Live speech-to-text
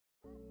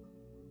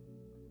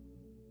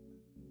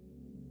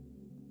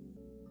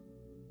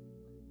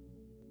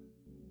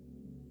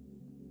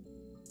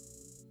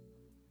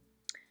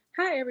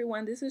Hi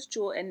everyone, this is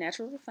Jewel at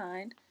Natural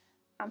Refined.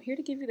 I'm here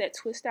to give you that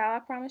twist style I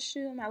promised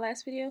you in my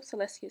last video, so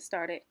let's get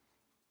started.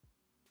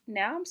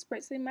 Now I'm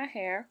spritzing my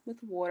hair with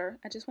water.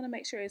 I just want to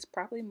make sure it's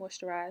properly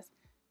moisturized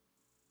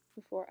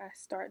before I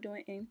start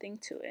doing anything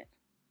to it.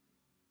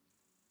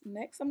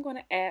 Next I'm going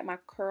to add my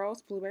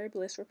Curls Blueberry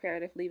Bliss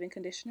Reparative Leave-In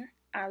Conditioner.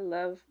 I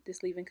love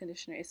this leave-in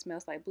conditioner. It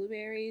smells like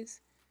blueberries.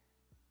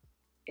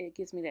 It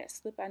gives me that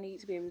slip I need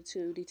to be able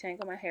to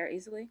detangle my hair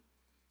easily.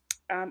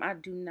 I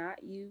do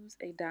not use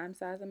a dime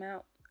size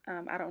amount.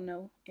 I don't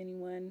know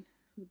anyone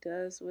who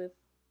does with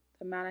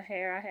the amount of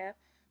hair I have,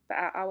 but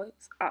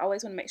I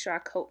always want to make sure I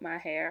coat my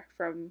hair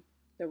from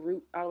the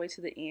root all the way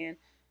to the end.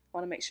 I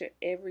want to make sure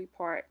every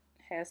part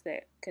has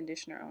that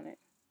conditioner on it.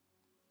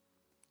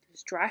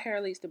 Because dry hair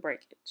leads to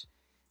breakage,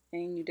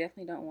 and you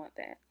definitely don't want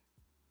that.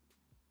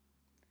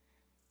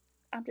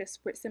 I'm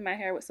just spritzing my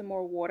hair with some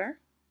more water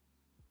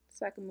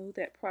so I can move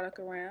that product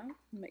around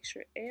and make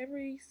sure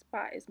every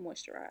spot is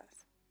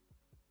moisturized.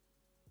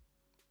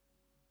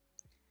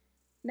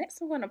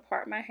 Next, I'm going to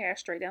part my hair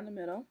straight down the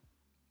middle.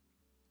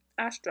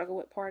 I struggle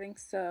with parting,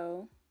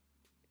 so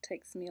it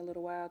takes me a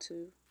little while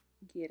to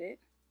get it.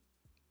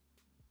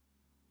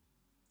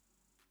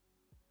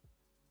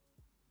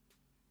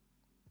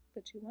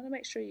 But you want to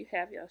make sure you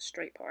have your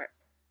straight part.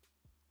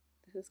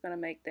 This is going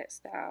to make that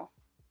style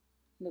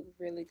look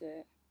really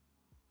good.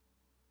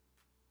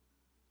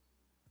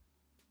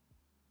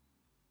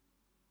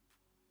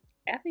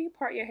 After you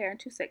part your hair in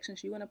two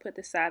sections, you want to put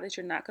the side that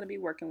you're not going to be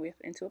working with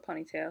into a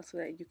ponytail so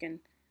that you can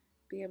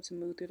be able to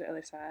move through the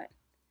other side.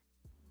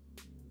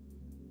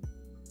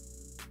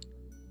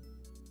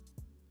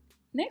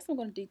 Next, I'm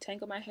going to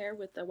detangle my hair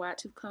with a wide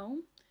tooth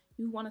comb.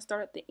 You want to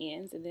start at the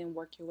ends and then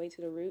work your way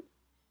to the root.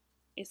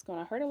 It's going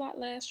to hurt a lot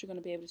less. You're going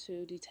to be able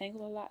to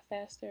detangle a lot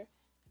faster.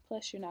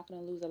 Plus, you're not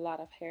going to lose a lot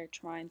of hair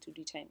trying to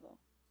detangle.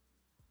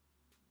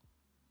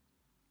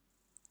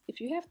 If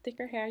you have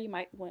thicker hair, you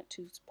might want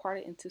to part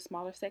it into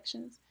smaller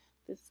sections.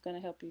 This is going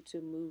to help you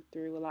to move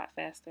through a lot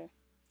faster.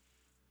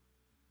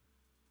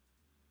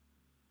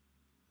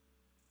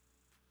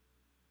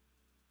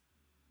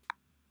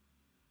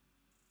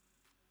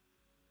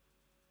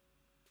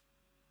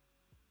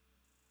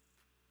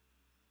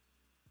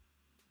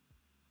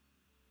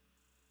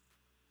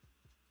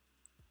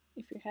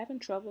 If you're having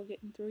trouble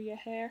getting through your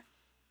hair,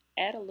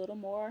 add a little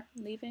more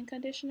leave-in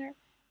conditioner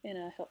and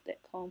it'll help that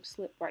comb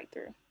slip right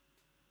through.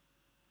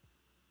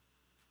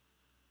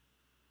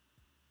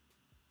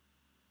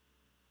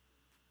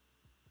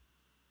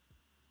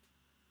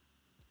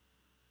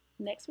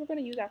 Next, we're going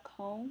to use our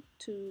comb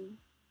to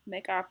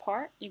make our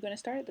part. You're going to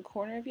start at the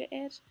corner of your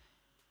edge.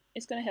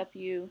 It's going to help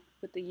you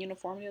with the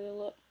uniformity of the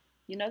look.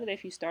 You know that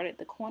if you start at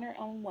the corner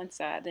on one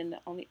side, then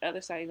on the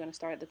other side you're going to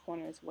start at the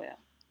corner as well.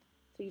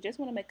 So you just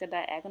want to make a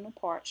diagonal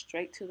part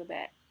straight to the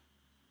back.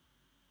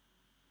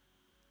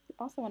 You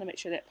also want to make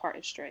sure that part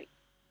is straight.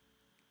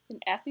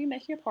 And after you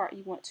make your part,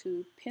 you want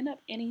to pin up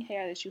any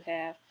hair that you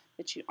have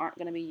that you aren't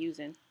going to be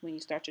using when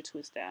you start your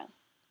twist down.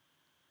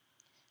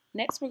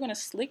 Next, we're going to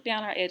slick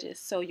down our edges.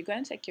 So you're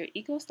going to take your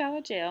Eco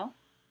Styler gel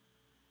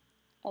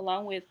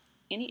along with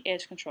any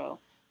edge control.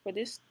 For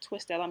this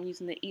twist style, I'm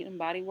using the Eton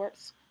Body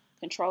Works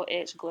Control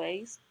Edge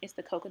Glaze. It's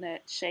the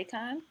coconut shea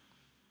kind.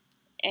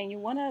 And you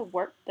want to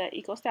work the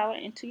Eco Styler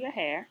into your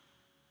hair.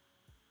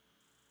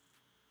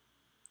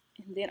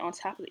 And then on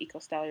top of the Eco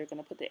Styler, you're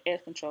going to put the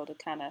edge control to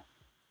kind of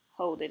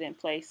hold it in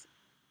place.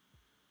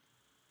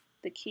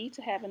 The key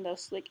to having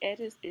those slick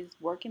edges is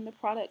working the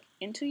product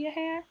into your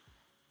hair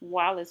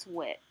while it's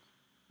wet.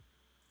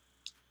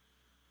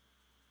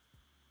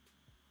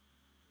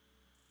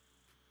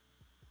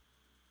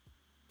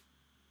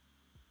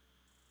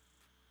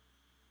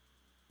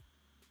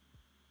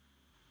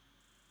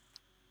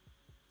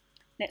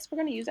 Next, we're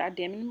going to use our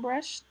dimming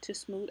brush to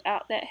smooth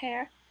out that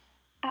hair.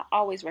 I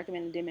always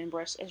recommend a dimming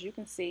brush. As you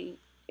can see,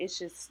 it's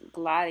just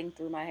gliding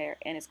through my hair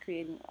and it's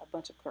creating a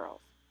bunch of curls.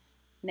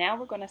 Now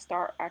we're going to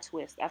start our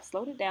twist. I've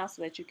slowed it down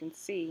so that you can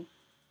see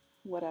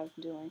what I'm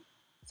doing.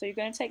 So you're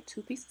going to take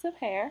two pieces of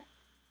hair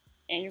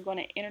and you're going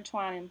to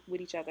intertwine them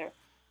with each other.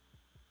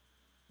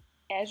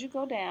 As you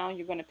go down,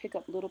 you're going to pick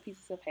up little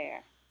pieces of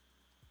hair.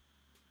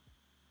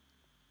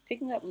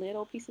 Picking up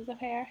little pieces of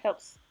hair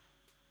helps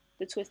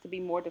the twist to be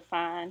more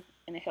defined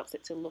and it helps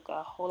it to look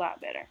a whole lot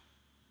better.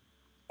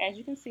 As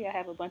you can see, I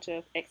have a bunch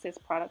of excess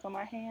product on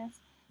my hands.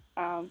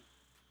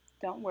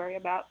 Don't worry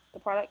about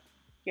the product.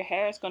 Your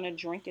hair is going to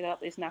drink it up.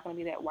 It's not going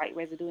to be that white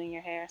residue in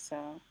your hair,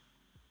 so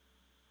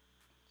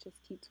just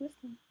keep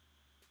twisting.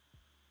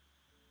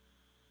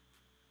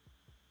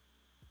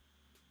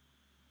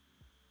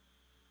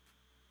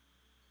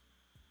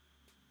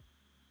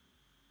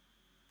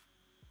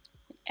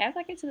 As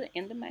I get to the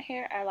end of my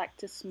hair, I like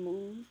to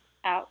smooth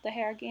out the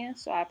hair again.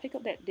 So I pick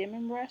up that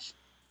dimming brush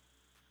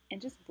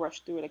and just brush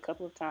through it a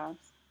couple of times.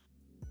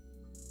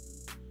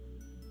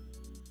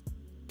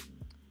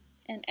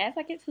 And as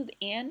I get to the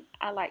end,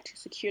 I like to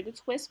secure the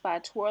twist by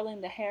twirling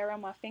the hair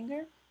on my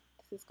finger.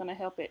 This is going to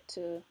help it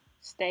to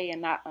stay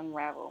and not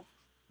unravel.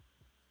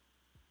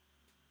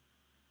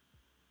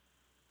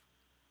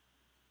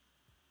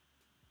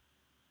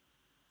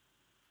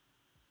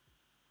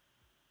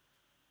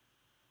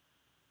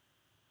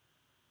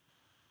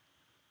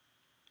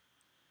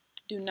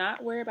 Do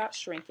not worry about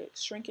shrinkage.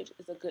 Shrinkage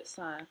is a good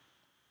sign.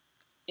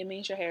 It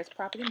means your hair is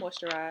properly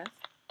moisturized.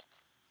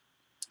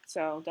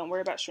 So don't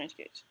worry about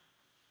shrinkage.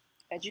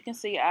 As you can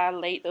see, I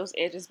laid those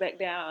edges back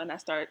down and I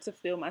started to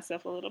feel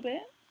myself a little bit.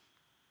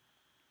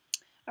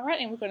 All right,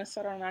 and we're going to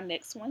start on our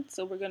next one.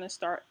 So we're going to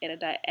start at a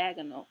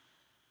diagonal.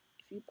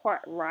 If you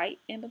part right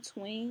in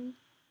between,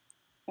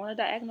 on a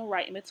diagonal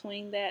right in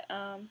between that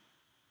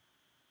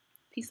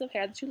piece of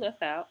hair that you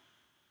left out,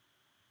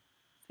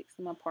 fix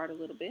them apart a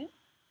little bit,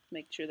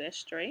 make sure they're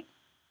straight.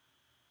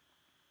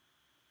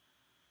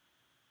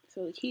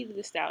 So the key to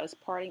this style is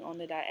parting on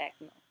the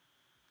diagonal.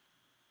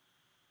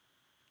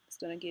 It's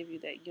going to give you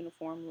that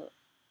uniform look.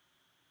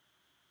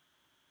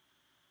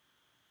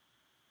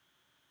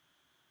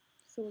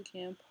 So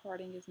again,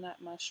 parting is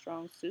not my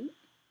strong suit,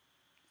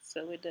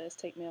 so it does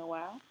take me a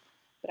while,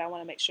 but I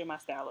want to make sure my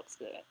style looks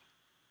good.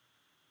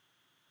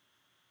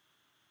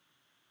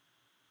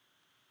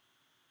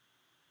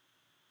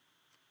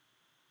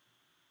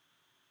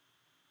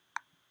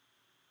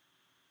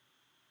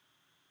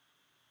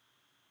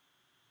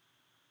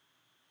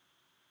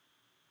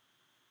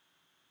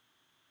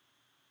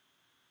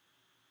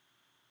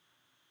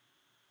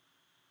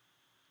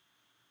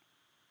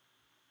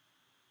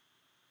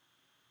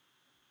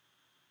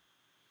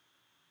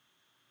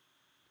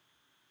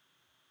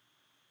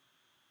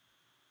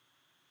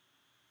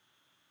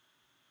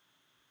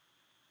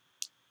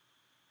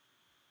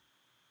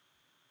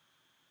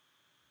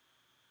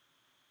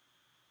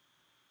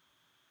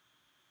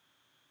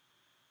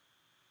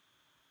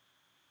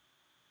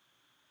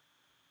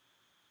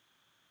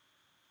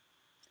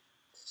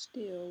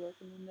 Still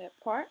working on that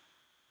part.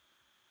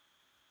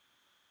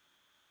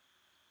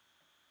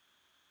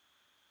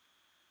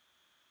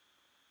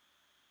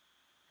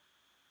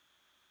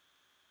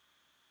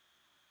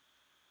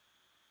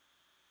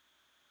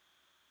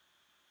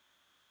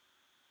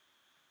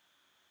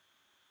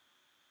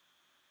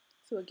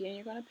 So again,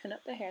 you're going to pin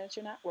up the hair that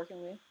you're not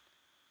working with.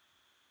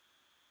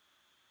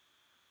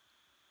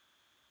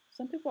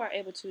 Some people are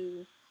able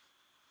to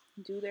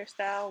do their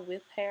style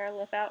with hair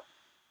left out.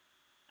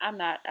 I'm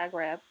not. I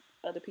grab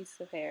other pieces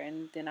of hair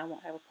and then I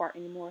won't have a part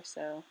anymore,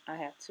 so I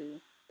have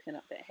to pin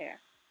up that hair.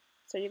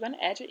 So you're going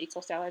to add your Eco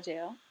Styler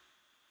gel.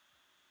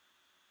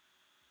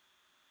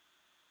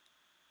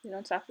 Then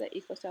on top of that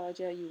Eco Styler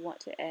gel, you want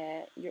to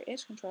add your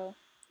edge control.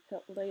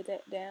 Help lay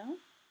that down.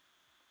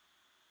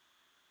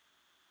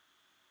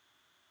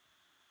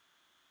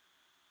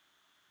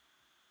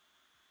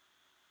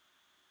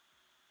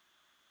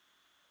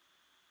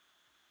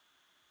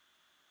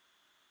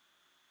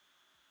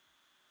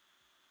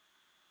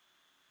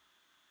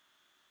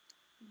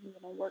 You're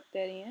going to work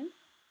that in.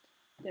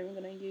 Then we're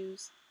going to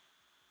use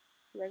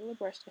a regular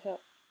brush to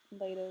help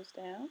lay those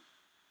down.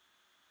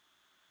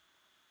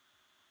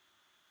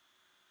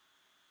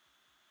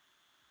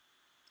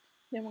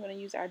 Then we're going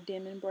to use our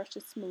Denman brush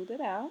to smooth it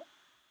out.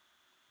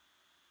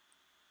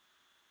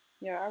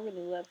 Yeah, I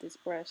really love this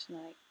brush.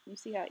 Like, you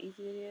see how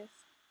easy it is?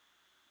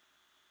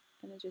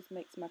 And it just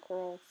makes my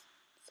curls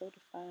so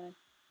defined.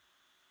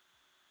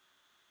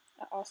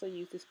 I also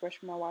use this brush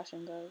for my wash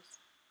and goes.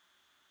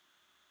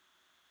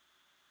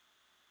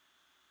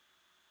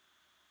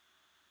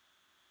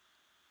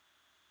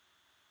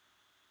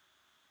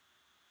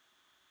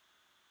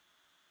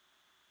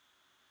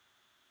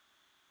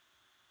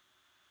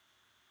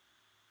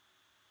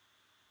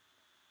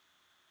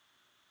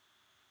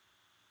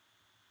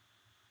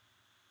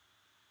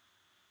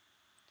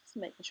 Just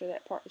making sure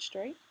that part is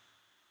straight.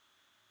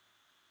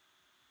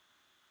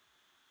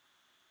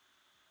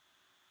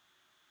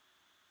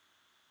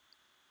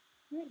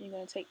 Alright, you're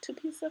going to take two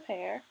pieces of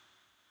hair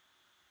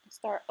and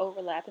start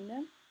overlapping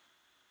them,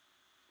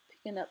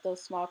 picking up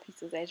those small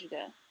pieces as you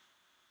go.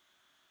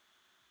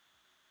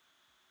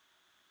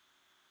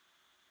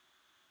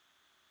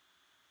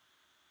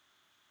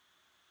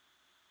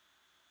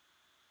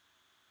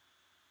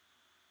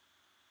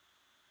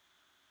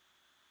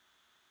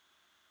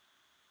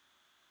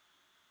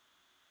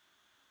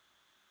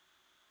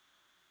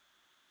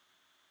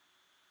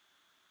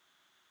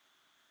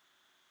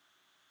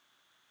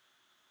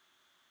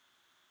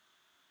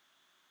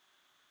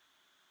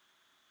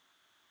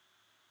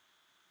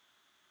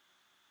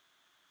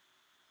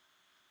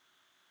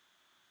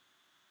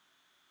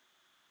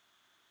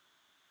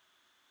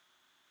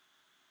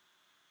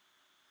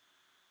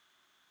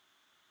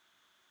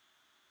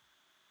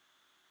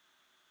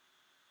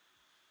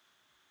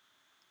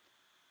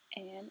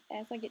 And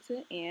as I get to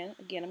the end,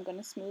 again, I'm going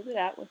to smooth it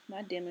out with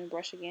my Denman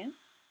brush again.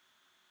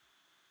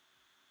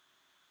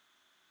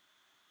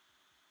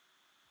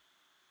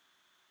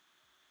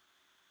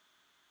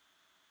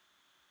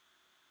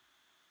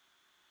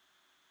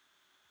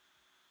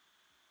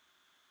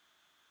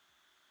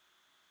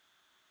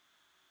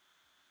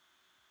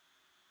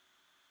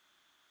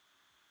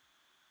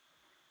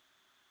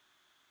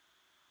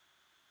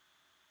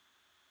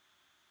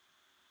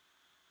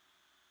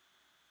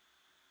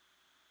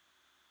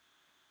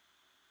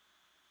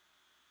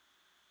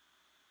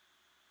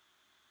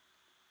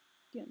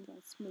 Again, I'm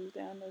going to smooth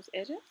down those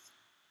edges.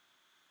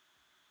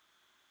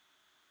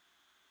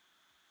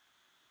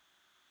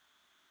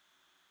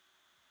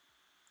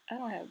 I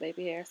don't have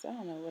baby hair, so I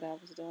don't know what I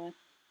was doing.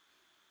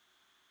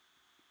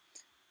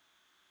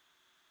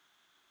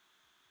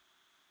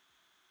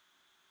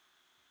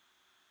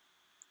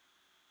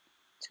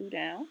 Two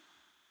down.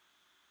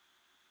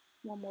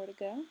 One more to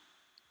go.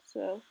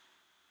 So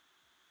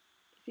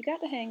if you got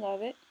the hang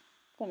of it,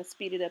 I'm going to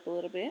speed it up a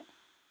little bit.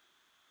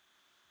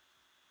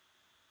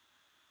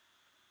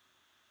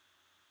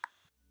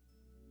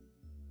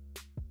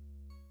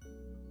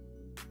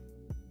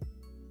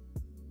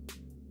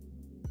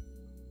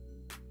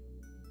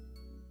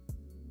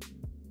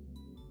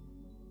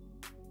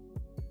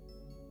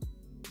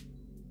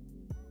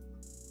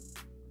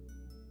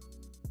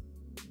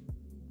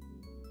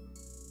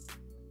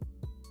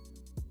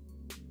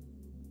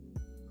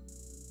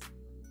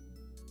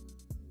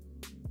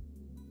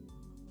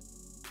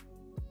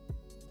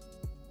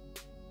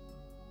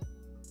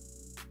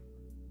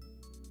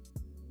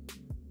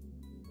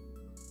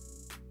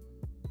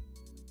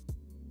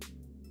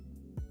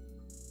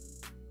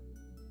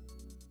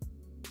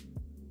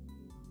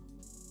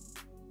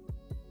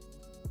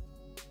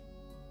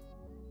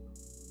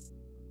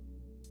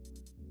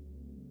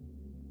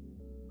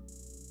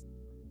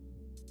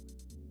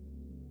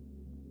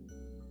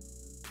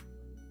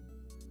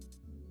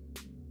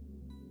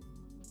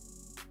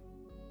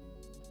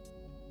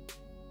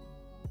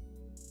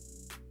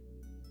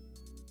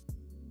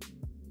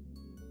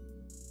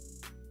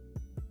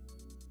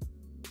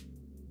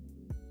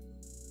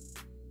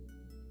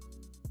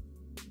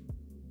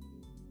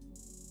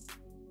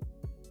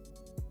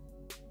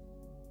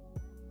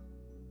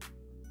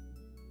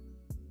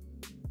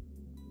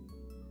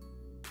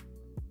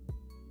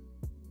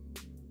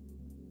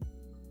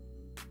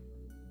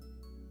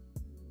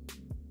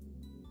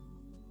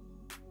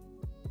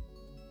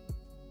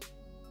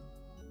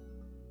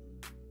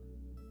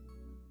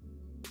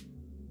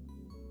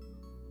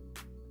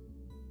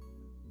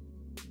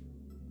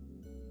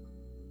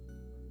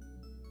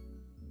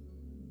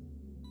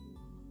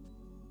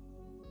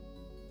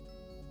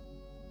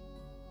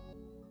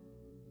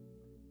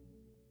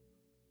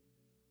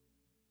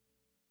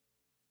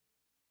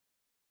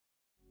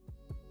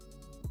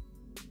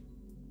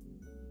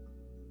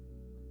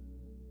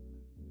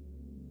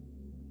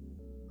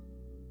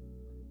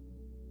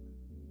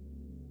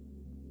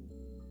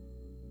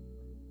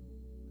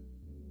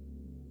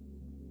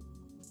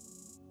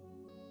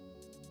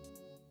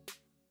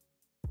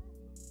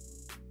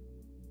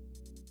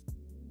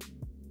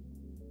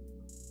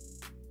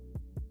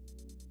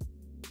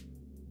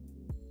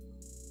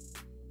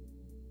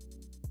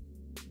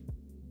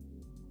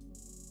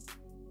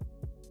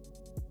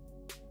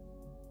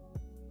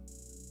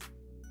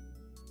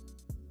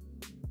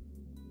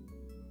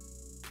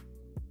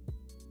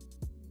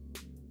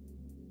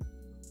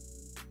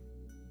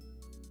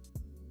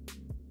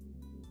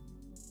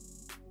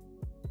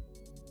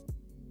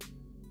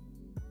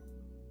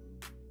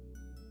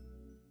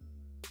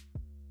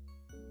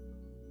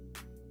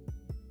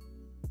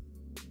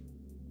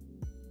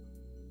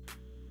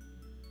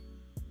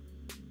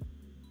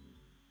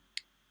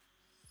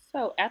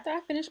 So after I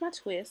finish my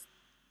twist,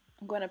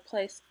 I'm going to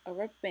place a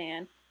rubber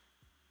band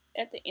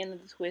at the end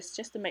of the twist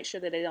just to make sure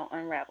that they don't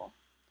unravel.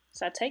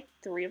 So I take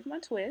 3 of my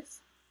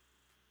twists,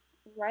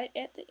 right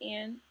at the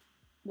end,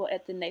 well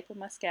at the nape of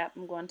my scalp,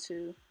 I'm going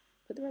to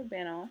put the rubber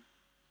band on.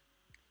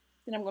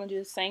 Then I'm going to do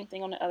the same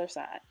thing on the other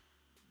side.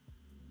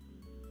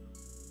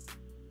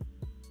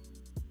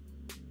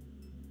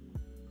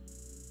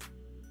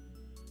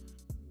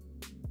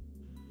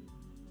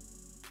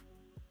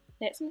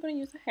 Next I'm going to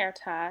use a hair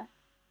tie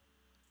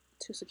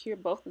to secure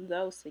both of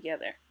those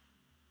together.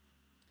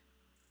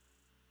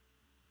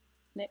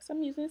 Next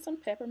I'm using some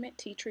peppermint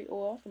tea tree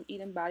oil from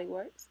Eden Body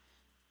Works.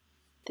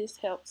 This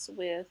helps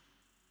with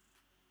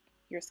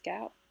your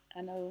scalp.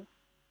 I know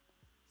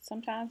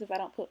sometimes if I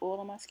don't put oil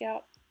on my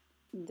scalp,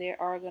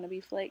 there are going to be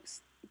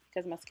flakes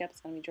because my scalp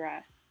is going to be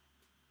dry.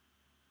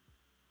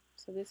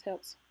 So this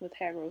helps with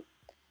hair growth.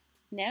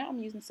 Now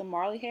I'm using some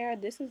Marley hair.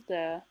 This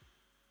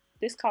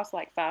costs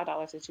like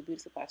 $5 at your beauty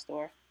supply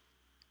store.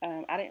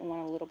 I didn't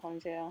want a little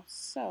ponytail,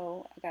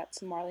 so I got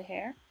some Marley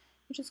hair.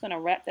 You're just going to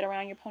wrap that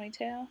around your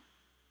ponytail.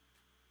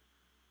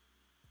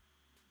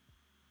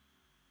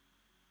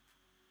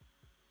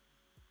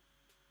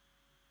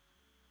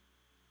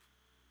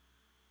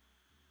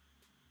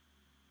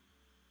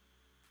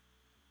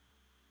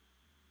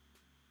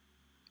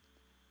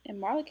 And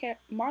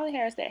Marley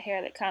hair is that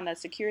hair that kind of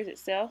secures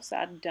itself, so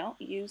I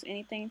don't use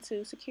anything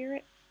to secure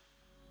it.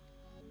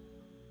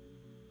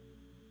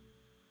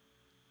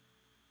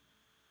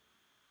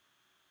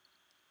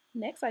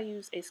 Next, I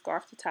use a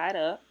scarf to tie it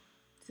up.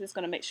 This is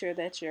going to make sure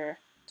that your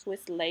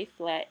twists lay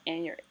flat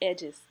and your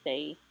edges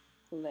stay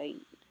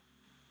laid.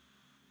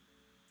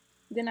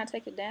 Then I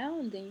take it down,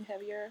 and then you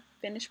have your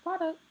finished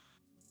product.